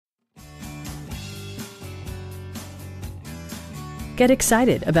Get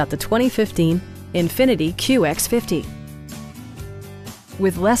excited about the 2015 INFINITI QX50.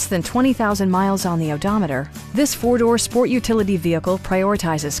 With less than 20,000 miles on the odometer, this four-door sport utility vehicle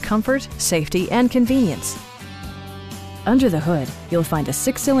prioritizes comfort, safety, and convenience. Under the hood, you'll find a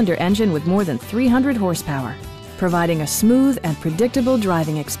six-cylinder engine with more than 300 horsepower, providing a smooth and predictable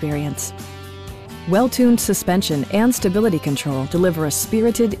driving experience. Well-tuned suspension and stability control deliver a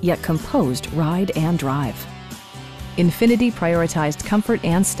spirited yet composed ride and drive. INFINITI prioritized comfort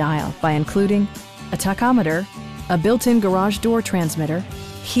and style by including a tachometer, a built-in garage door transmitter,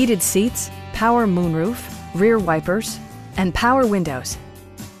 heated seats, power moonroof, rear wipers, and power windows.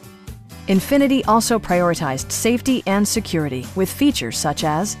 INFINITI also prioritized safety and security with features such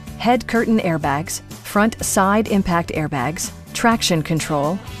as head curtain airbags, front side impact airbags, traction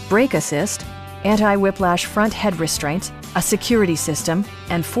control, brake assist, anti-whiplash front head restraints, a security system,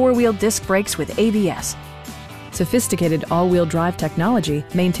 and four-wheel disc brakes with ABS. Sophisticated all-wheel drive technology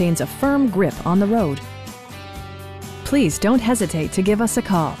maintains a firm grip on the road. Please don't hesitate to give us a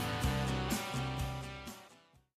call.